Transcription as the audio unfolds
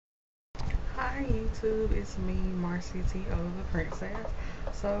Hi YouTube, it's me, Marcy T.O. the Princess.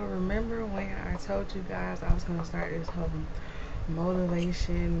 So remember when I told you guys I was going to start this whole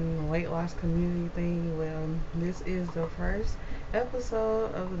motivation weight loss community thing? Well, this is the first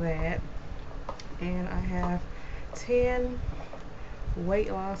episode of that, and I have 10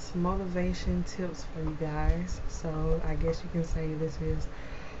 weight loss motivation tips for you guys. So I guess you can say this is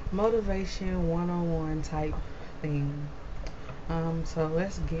motivation 101 type thing. So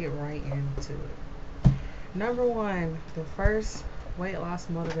let's get right into it. Number one, the first weight loss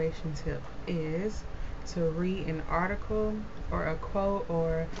motivation tip is to read an article or a quote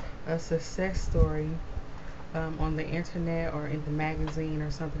or a success story on the internet or in the magazine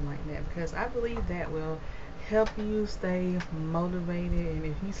or something like that, because I believe that will help you stay motivated. And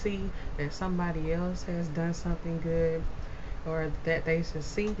if you see that somebody else has done something good or that they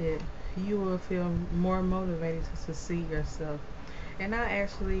succeeded, you will feel more motivated to succeed yourself. And I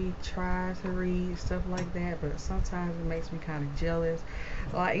actually try to read stuff like that, but sometimes it makes me kind of jealous.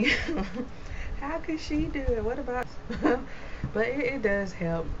 Like, how could she do it? What about? But it does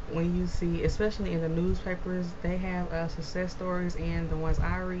help when you see, especially in the newspapers, they have success stories. And the ones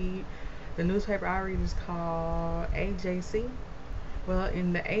I read, the newspaper I read is called AJC. Well,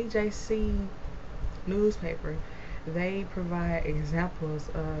 in the AJC newspaper, they provide examples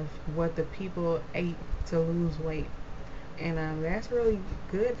of what the people ate to lose weight, and that's really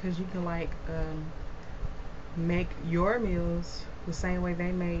good because you can make your meals the same way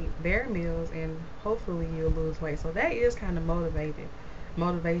they made their meals, and hopefully you'll lose weight. So that is kind of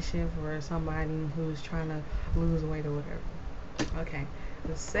motivation for somebody who's trying to lose weight or whatever. Okay,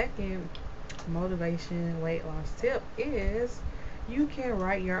 the second motivation weight loss tip is you can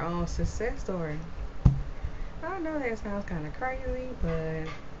write your own success story. I know that sounds kind of crazy, but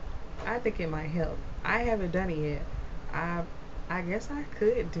I think it might help. I haven't done it yet. I I guess I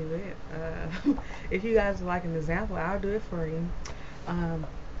could do it. If you guys would like an example, I'll do it for you. Um,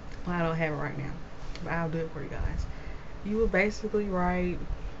 well, I don't have it right now, but I'll do it for you guys. You will basically write.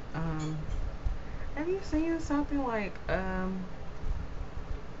 Um, have you seen something like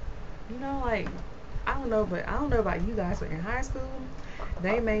like, I don't know about you guys, but in high school,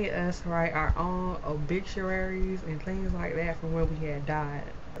 they made us write our own obituaries and things like that from when we had died.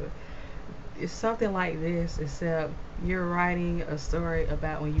 It's something like this, except you're writing a story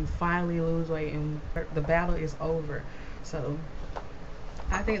about when you finally lose weight and the battle is over. So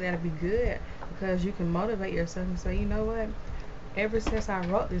I think that'd be good because you can motivate yourself and say, you know what? Ever since I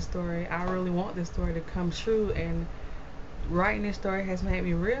wrote this story, I really want this story to come true, and writing this story has made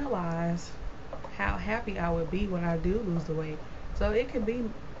me realize how happy I would be when I do lose the weight. So it could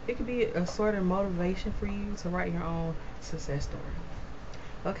be a sort of motivation for you to write your own success story.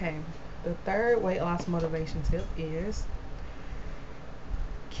 Okay, the third weight loss motivation tip is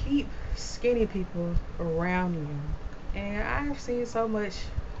keep skinny people around you. And I've seen so much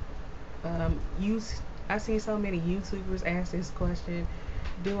use. I've seen so many YouTubers ask this question: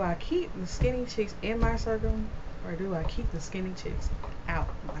 do I keep the skinny chicks in my circle, or do I keep the skinny chicks out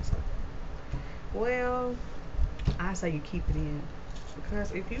of my circle? Well, I say you keep it in,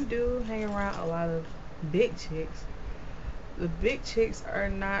 because if you do hang around a lot of big chicks, the big chicks are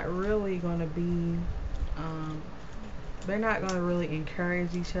not really going to be, they're not going to really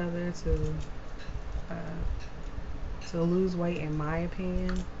encourage each other uh, to lose weight, in my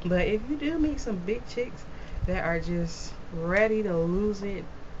opinion. But if you do meet some big chicks that are just ready to lose it,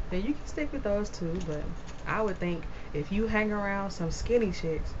 then you can stick with those two. But I would think if you hang around some skinny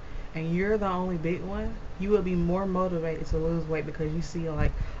chicks and you're the only big one, you will be more motivated to lose weight because you see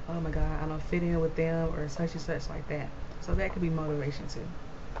like, oh my god, I don't fit in with them or such and such like that. So that could be motivation too.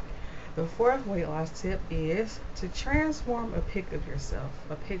 The fourth weight loss tip is to transform a pic of yourself,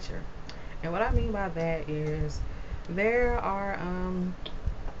 a picture. And what I mean by that is there are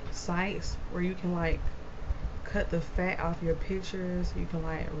sites where you can like cut the fat off your pictures. You can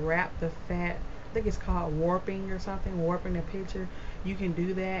like wrap the fat. I think it's called warping or something, warping the picture. You can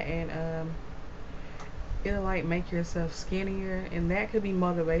do that, and it'll like make yourself skinnier, and that could be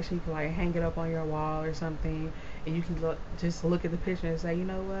motivation. You can like hang it up on your wall or something, and you can just look at the picture and say, you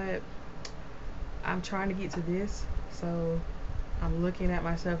know what, I'm trying to get to this. So I'm looking at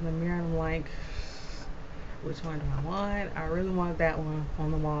myself in the mirror and I'm like, which one do I want? I really want that one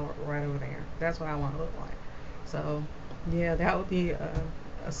on the wall right over there. That's what I want to look like. So yeah, that would be a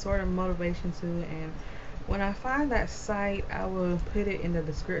sort of motivation too. And when I find that site, I will put it in the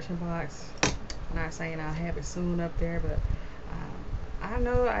description box. I'm not saying I'll have it soon up there, but I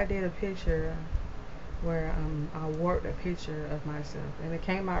know I did a picture where I warped a picture of myself, and it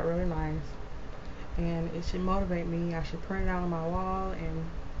came out really nice. And it should motivate me. I should print it out on my wall, and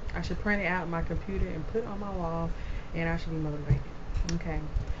I I should print it out on my computer and put it on my wall, and I should be motivated. Okay.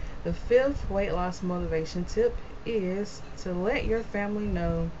 The fifth weight loss motivation tip is to let your family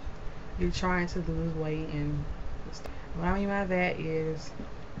know you're trying to lose weight. And what I mean by that is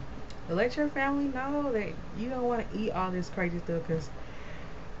to let your family know that you don't want to eat all this crazy stuff, because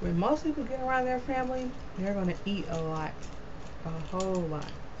when most people get around their family, they're going to eat a lot, a whole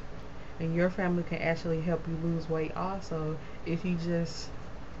lot. And your family can actually help you lose weight also if you just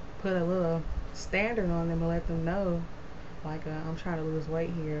put a little standard on them and let them know, like, I'm trying to lose weight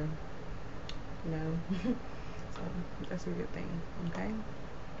here, you know. So that's a good thing. Okay.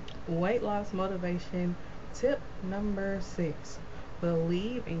 Weight loss motivation tip number 6: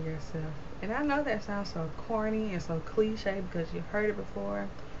 believe in yourself. And I know that sounds so corny and so cliche because you heard it before,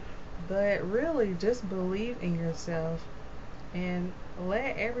 but really just believe in yourself and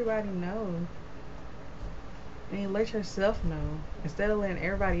let everybody know. I mean, let yourself know. Instead of letting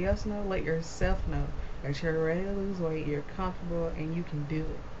everybody else know, let yourself know that you're ready to lose weight, you're comfortable, and you can do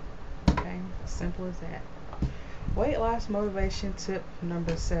it. Okay? Simple as that. Weight loss motivation tip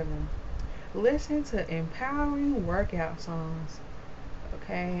number 7: listen to empowering workout songs.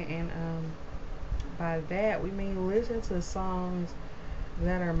 Okay? And by that, we mean listen to songs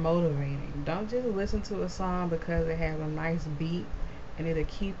that are motivating. Don't just listen to a song because it has a nice beat and it'll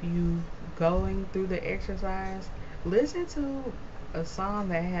keep you going through the exercise. Listen to a song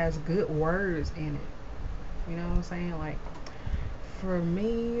that has good words in it. You know what I'm saying? Like, for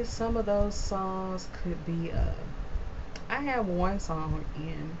me, some of those songs could be I have one song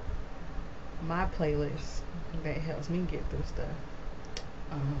in my playlist that helps me get through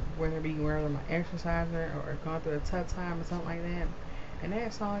stuff. Whether it be whether I'm exercising or going through a tough time or something like that. And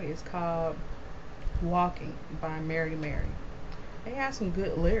that song is called Walking by Mary Mary. They have some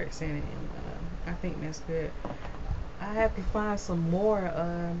good lyrics in it, and I think that's good. I have to find some more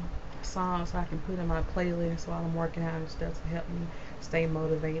songs I can put in my playlist while I'm working out and stuff to help me stay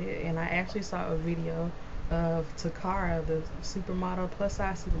motivated. And I actually saw a video of Takara, the supermodel, plus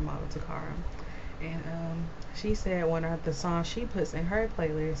size supermodel Takara. And she said one of the songs she puts in her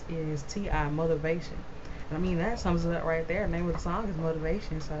playlist is T.I. Motivation. I mean, that sums it up right there. The name of the song is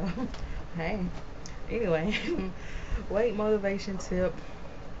Motivation, so hey. Anyway, weight motivation tip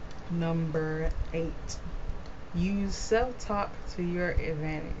number 8: use self-talk to your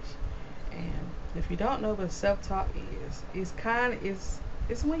advantage. And if you don't know what self-talk is,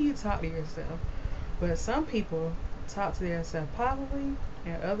 it's when you talk to yourself. But some people talk to themselves positively,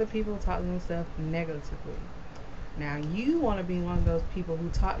 and other people talk to themselves negatively. Now, you want to be one of those people who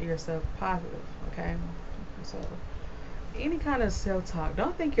talk to yourself positive, okay? So, any kind of self-talk,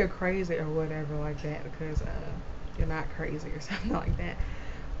 don't think you're crazy or whatever like that, because you're not crazy or something like that.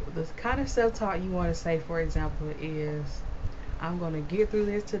 The kind of self-talk you want to say, for example, is, I'm going to get through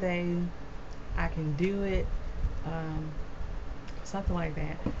this today, I can do it, something like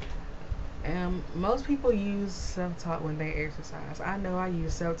that. Most people use self-talk when they exercise. I know I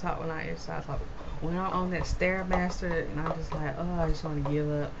use self-talk when I exercise. Like when I'm on that Stairmaster and I'm just like, oh, I just want to give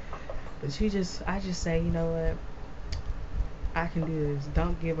up. But I just say, you know what? I can do this.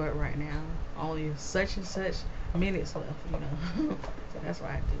 Don't give up right now. Only such and such minutes left, you know. So that's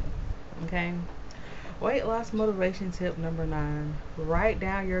what I do. Okay. Weight loss motivation tip number 9: write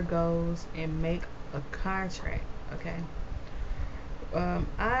down your goals and make a contract. Okay.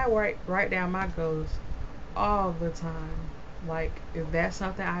 I write down my goals all the time. Like, if that's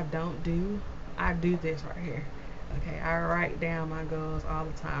something I don't do, I do this right here. Okay, I write down my goals all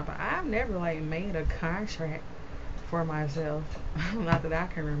the time, but I've never like made a contract for myself. Not that I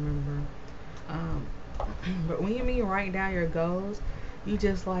can remember. But when you mean write down your goals, you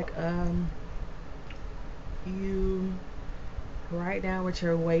just like you write down what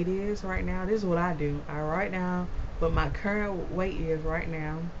your weight is right now. This is what I do. I write down what my current weight is right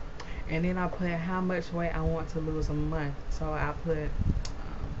now, and then I put how much weight I want to lose a month. So I put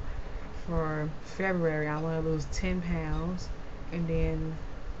for February I want to lose 10 pounds, and then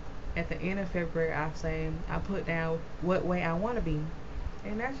at the end of February I put down what weight I want to be,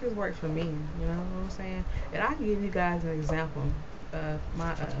 and that just works for me. You know what I'm saying? And I can give you guys an example of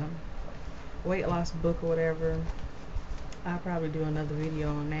my weight loss book or whatever. I'll probably do another video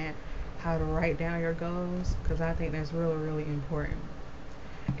on that, how to write down your goals, because I think that's really, really important.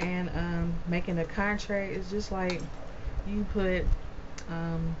 And making a contract is just like you put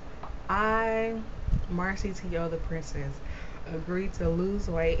I, Marcy T.O. the Princess, agreed to lose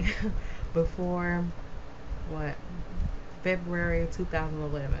weight before what, February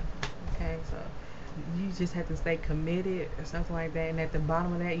 2011. Okay, so you just have to stay committed or something like that. And at the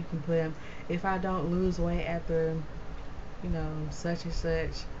bottom of that you can put, if I don't lose weight after, you know, such and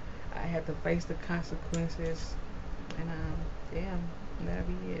such, I have to face the consequences, and yeah, that'll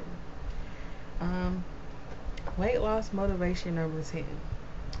be it. Um, Weight loss motivation number 10.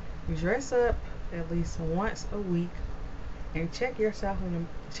 Dress up at least once a week and check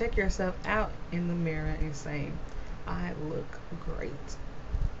yourself out in the mirror and say, I look great.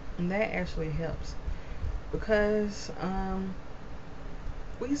 And that actually helps because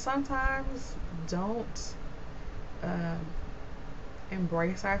we sometimes don't um,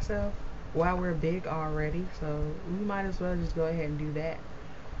 embrace ourselves while we're big already. So we might as well just go ahead and do that.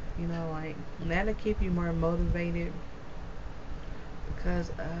 You know, like that'll keep you more motivated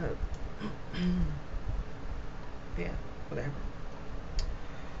because yeah, whatever.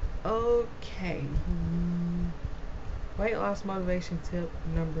 Okay. Weight loss motivation tip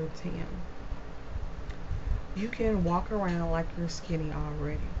number 10. You can walk around like you're skinny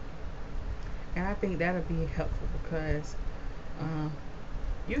already. And I think that'll be helpful because um,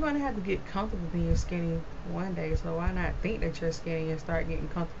 you're going to have to get comfortable being skinny one day. So why not think that you're skinny and start getting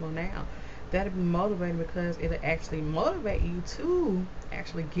comfortable now? That'll be motivating because it'll actually motivate you to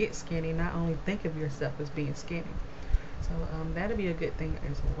actually get skinny, not only think of yourself as being skinny. So that'll be a good thing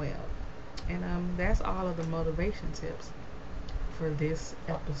as well. And that's all of the motivation tips for this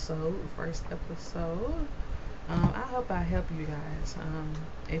episode, first episode. I hope I help you guys.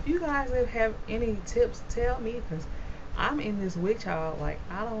 If you guys have any tips, tell me because I'm in this with y'all. Like,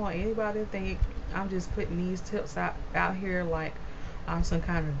 I don't want anybody to think I'm just putting these tips out here like I'm some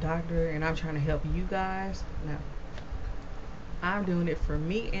kind of doctor and I'm trying to help you guys. No. I'm doing it for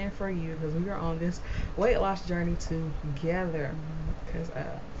me and for you because we are on this weight loss journey together. Because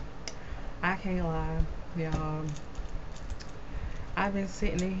I can't lie, y'all. I've been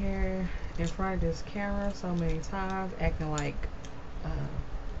sitting in here in front of this camera so many times acting like uh,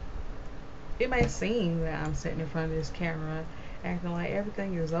 it may seem that I'm sitting in front of this camera acting like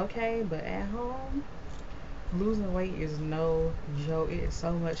everything is okay, but at home losing weight is no joke. It is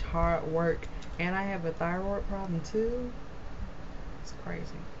so much hard work, and I have a thyroid problem too. It's crazy,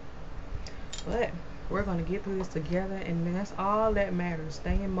 but we're gonna get through this together, and that's all that matters.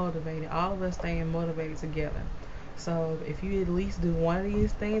 Staying motivated, all of us staying motivated together. So if you at least do one of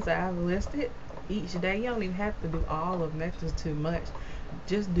these things that I've listed each day, you don't even have to do all of them. That's just too much.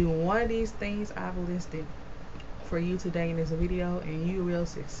 Just do one of these things I've listed for you today in this video, and you will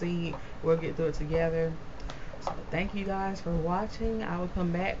succeed. We'll get through it together. So thank you guys for watching. I will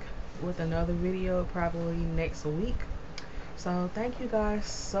come back with another video probably next week. So thank you guys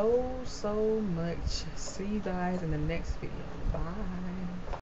so much. See you guys in the next video. Bye.